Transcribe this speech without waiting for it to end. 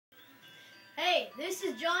Hey, this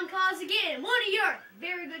is John Cause again, one of your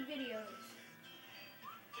very good videos.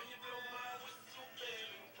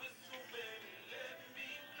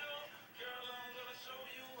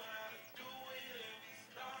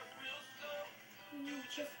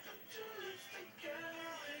 Just put your lips together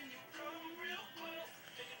and you come real close.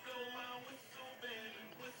 Can you blow my whistle, baby,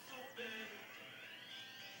 whistle, baby?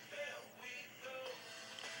 There we go.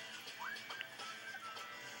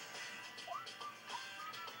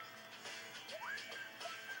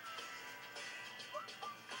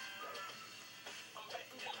 I'm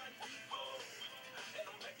making you like people, and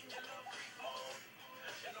I'm making you love people,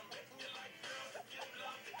 and I'm making you like girls if you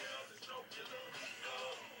love the girls and stroke your little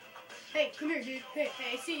ego. Hey, come here, dude. Hey,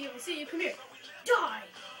 I see you, come here. Die!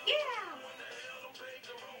 Yeah!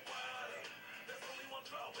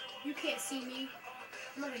 You can't see me.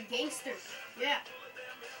 I'm like a gangster. Yeah.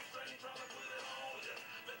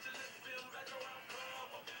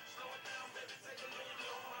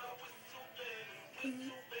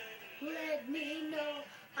 Let me know.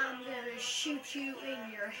 I'm gonna shoot you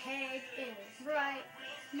in your head, and right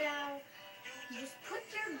now, just put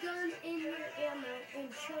your gun in your ammo and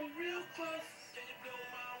come real close.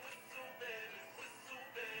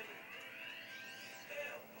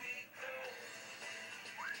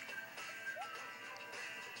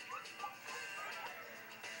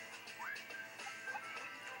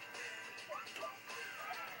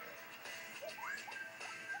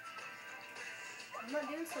 I'm not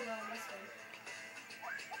doing so well on this one.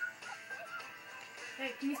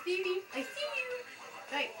 Hey, can you see me? I see you!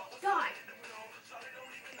 Hey, die!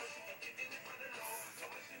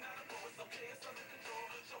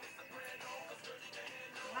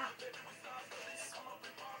 Wow.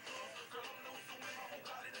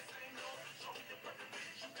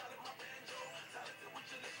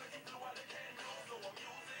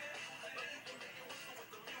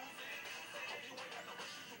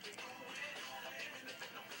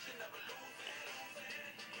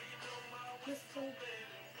 Whistle,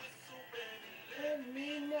 let me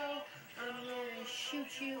know. I'm gonna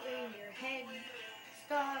shoot you in your head.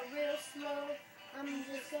 Start real slow. I'm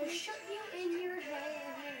just gonna shoot you in your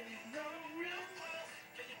head.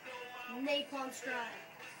 Napalm strike.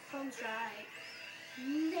 Palm strike.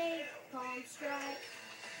 Napalm strike.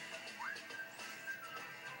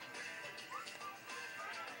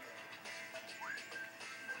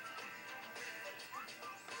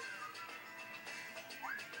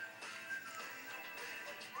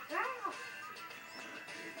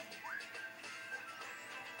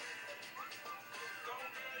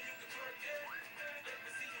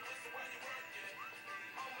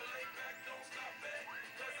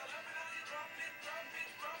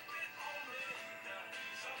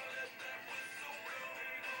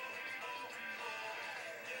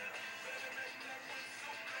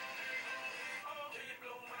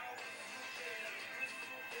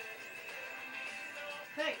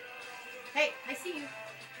 Hey, I see you.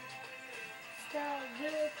 Stop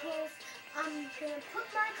real close. I'm gonna put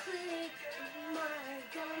my clip in my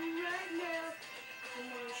gun right now. I'm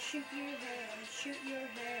gonna shoot your head, shoot your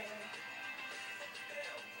head.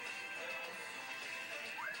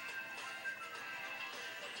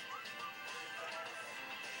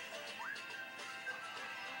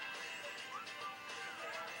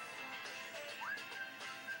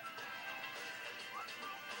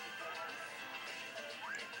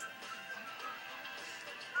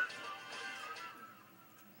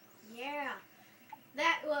 Yeah,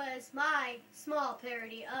 that was my small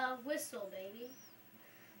parody of Whistle, baby.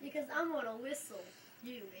 Because I'm gonna whistle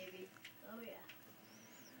you, baby. Oh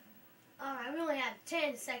yeah. Alright, we only have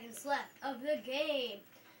 10 seconds left of the game.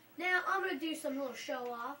 Now I'm gonna do some little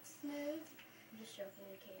show-offs moves. I'm just joking,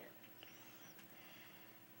 I can't.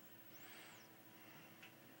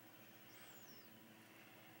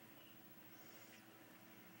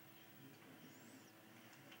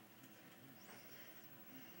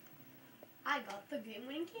 I got the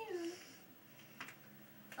game-winning cannon.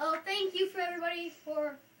 Oh, thank you for everybody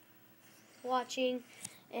for watching.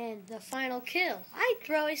 And the final kill. I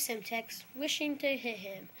throw a Simtex wishing to hit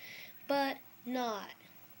him, but not.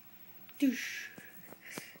 Doosh.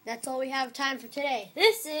 That's all we have time for today.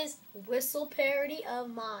 This is Whistle parody of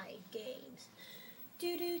my games.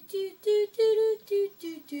 Do do do do do do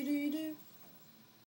do do do do.